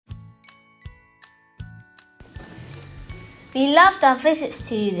We loved our visits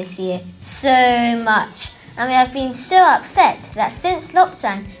to you this year so much, and we have been so upset that since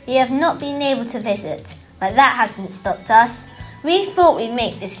lockdown we have not been able to visit, but that hasn't stopped us. We thought we'd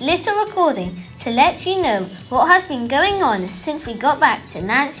make this little recording to let you know what has been going on since we got back to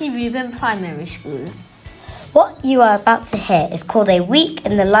Nancy Reuben Primary School. What you are about to hear is called A Week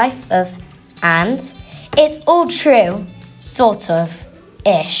in the Life of, and it's all true, sort of,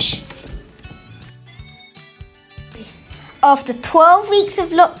 ish. After 12 weeks of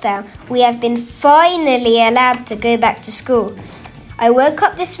lockdown, we have been finally allowed to go back to school. I woke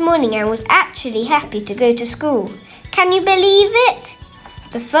up this morning and was actually happy to go to school. Can you believe it?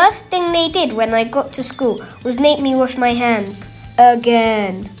 The first thing they did when I got to school was make me wash my hands.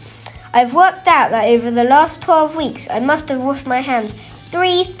 Again. I've worked out that over the last 12 weeks I must have washed my hands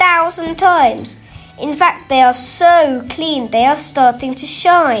 3,000 times. In fact, they are so clean they are starting to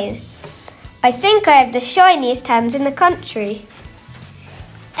shine. I think I have the shiniest hands in the country.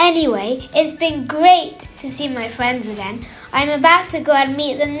 Anyway, it's been great to see my friends again. I'm about to go and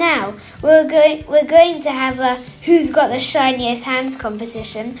meet them now. We're going to have a Who's Got the Shiniest Hands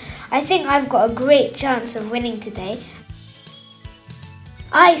competition. I think I've got a great chance of winning today.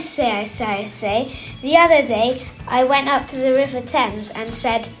 I say. The other day, I went up to the River Thames and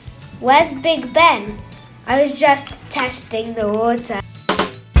said, "Where's Big Ben?" I was just testing the water.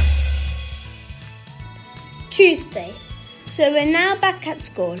 Tuesday. So we're now back at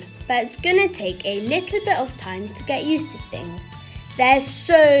school, but it's going to take a little bit of time to get used to things. There's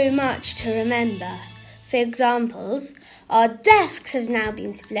so much to remember. For examples, our desks have now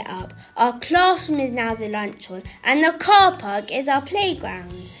been split up, our classroom is now the lunch hall, and the car park is our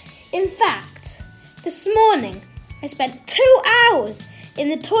playground. In fact, this morning I spent 2 hours in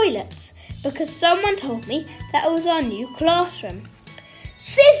the toilets because someone told me that it was our new classroom.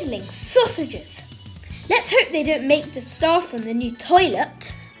 Sizzling sausages! Let's hope they don't make the staff from the new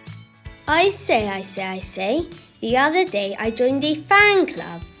toilet. I say. The other day I joined a fan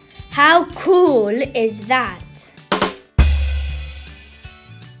club. How cool is that?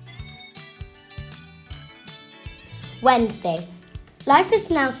 Wednesday. Life is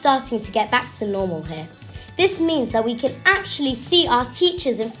now starting to get back to normal here. This means that we can actually see our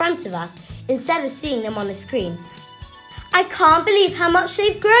teachers in front of us instead of seeing them on the screen. I can't believe how much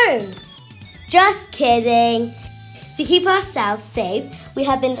they've grown. Just kidding. To keep ourselves safe, we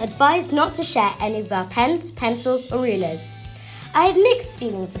have been advised not to share any of our pens, pencils or rulers. I have mixed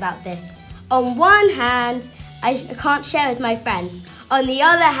feelings about this. On one hand, I can't share with my friends. On the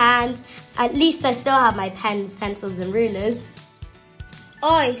other hand, at least I still have my pens, pencils and rulers.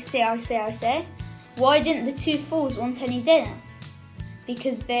 I say. Why didn't the two fools want any dinner?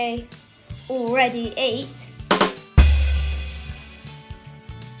 Because they already ate.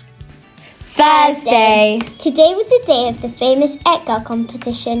 Thursday. Today was the day of the famous Etgar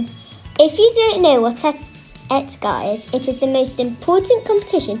competition. If you don't know what Etgar is, it is the most important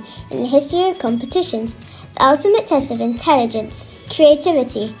competition in the history of competitions, the ultimate test of intelligence,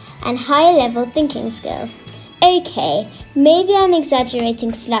 creativity, and higher-level thinking skills. Okay, maybe I'm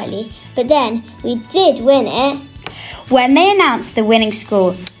exaggerating slightly, but then we did win it. When they announced the winning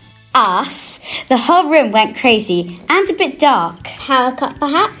school, us, the whole room went crazy and a bit dark. Power cut,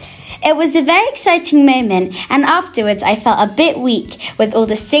 perhaps? It was a very exciting moment, and afterwards I felt a bit weak with all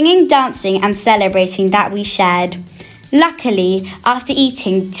the singing, dancing and celebrating that we shared. Luckily, after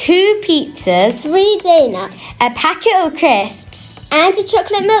eating 2 pizzas, 3 donuts, a packet of crisps and a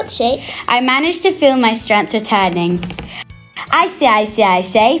chocolate milkshake, I managed to feel my strength returning. I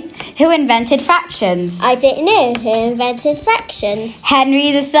say. Who invented fractions? I don't know who invented fractions. Henry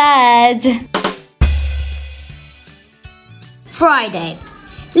III. Friday.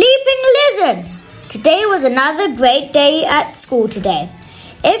 Leaping lizards! Today was another great day at school today.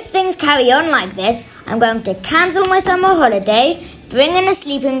 If things carry on like this, I'm going to cancel my summer holiday, bring in a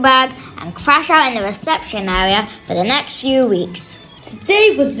sleeping bag and crash out in the reception area for the next few weeks.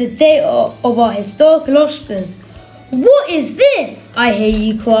 Today was the day of our historical Oscars. What is this? I hear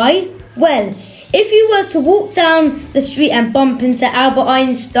you cry. Well, if you were to walk down the street and bump into Albert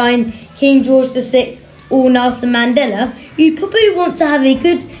Einstein, King George VI or Nelson Mandela, you'd probably want to have a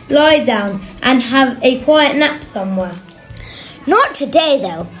good lie down and have a quiet nap somewhere. Not today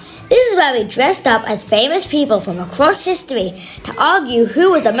though. This is where we dressed up as famous people from across history to argue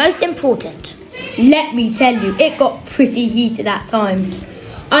who was the most important. Let me tell you, it got pretty heated at times.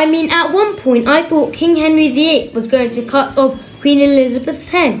 I mean, at one point I thought King Henry VIII was going to cut off Queen Elizabeth's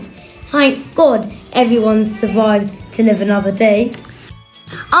head. Thank God everyone survived to live another day.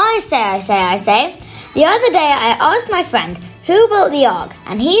 I say. The other day I asked my friend who built the Ark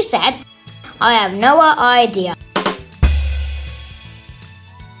and he said, I have no idea.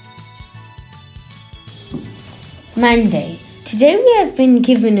 Monday. Today we have been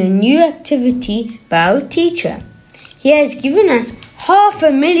given a new activity by our teacher. He has given us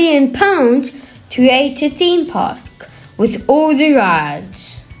 £500,000 to create a theme park with all the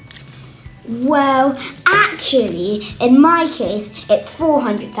rides. Well, actually, in my case, it's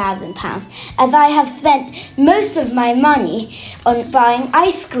 £400,000, as I have spent most of my money on buying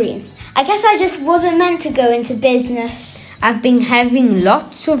ice creams. I guess I just wasn't meant to go into business. I've been having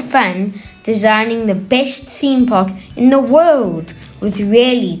lots of fun designing the best theme park in the world with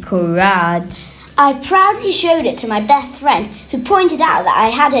really cool rides. I proudly showed it to my best friend, who pointed out that I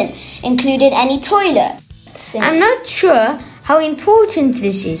hadn't included any toilets. I'm not sure how important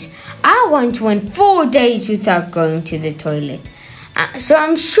this is. I once went 4 days without going to the toilet. So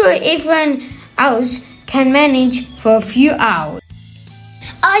I'm sure everyone else can manage for a few hours.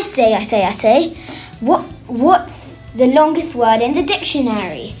 I say. What's the longest word in the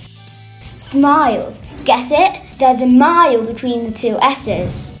dictionary? Smiles. Get it? There's a mile between the two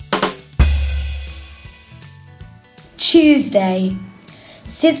S's. Tuesday.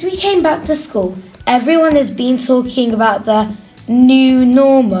 Since we came back to school, everyone has been talking about the new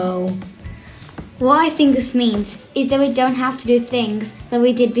normal. What I think this means is that we don't have to do things that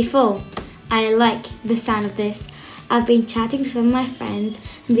we did before. I like the sound of this. I've been chatting to some of my friends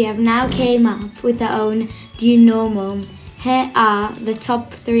and we have now came up with our own new normal. Here are the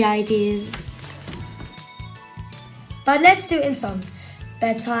top 3 ideas. But let's do it in song.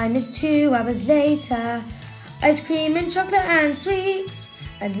 Bedtime is 2 hours later. Ice cream and chocolate and sweets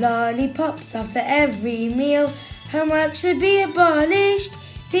and lollipops after every meal. Homework should be abolished.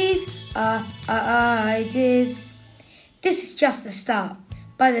 These are our ideas. This is just the start.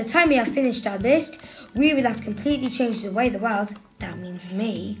 By the time we have finished our list, we will have completely changed the way the world, that means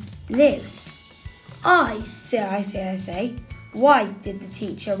me, lives. I say. Why did the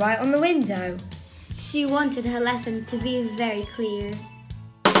teacher write on the window? She wanted her lesson to be very clear.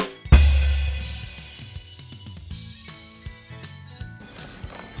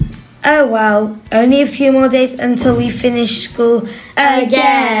 Oh well, only a few more days until we finish school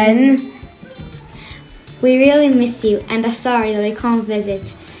again. We really miss you and are sorry that we can't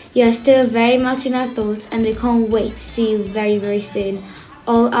visit. You are still very much in our thoughts and we can't wait to see you very, very soon.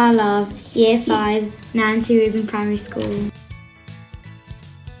 All our love, Year 5, Nancy Reuben Primary School.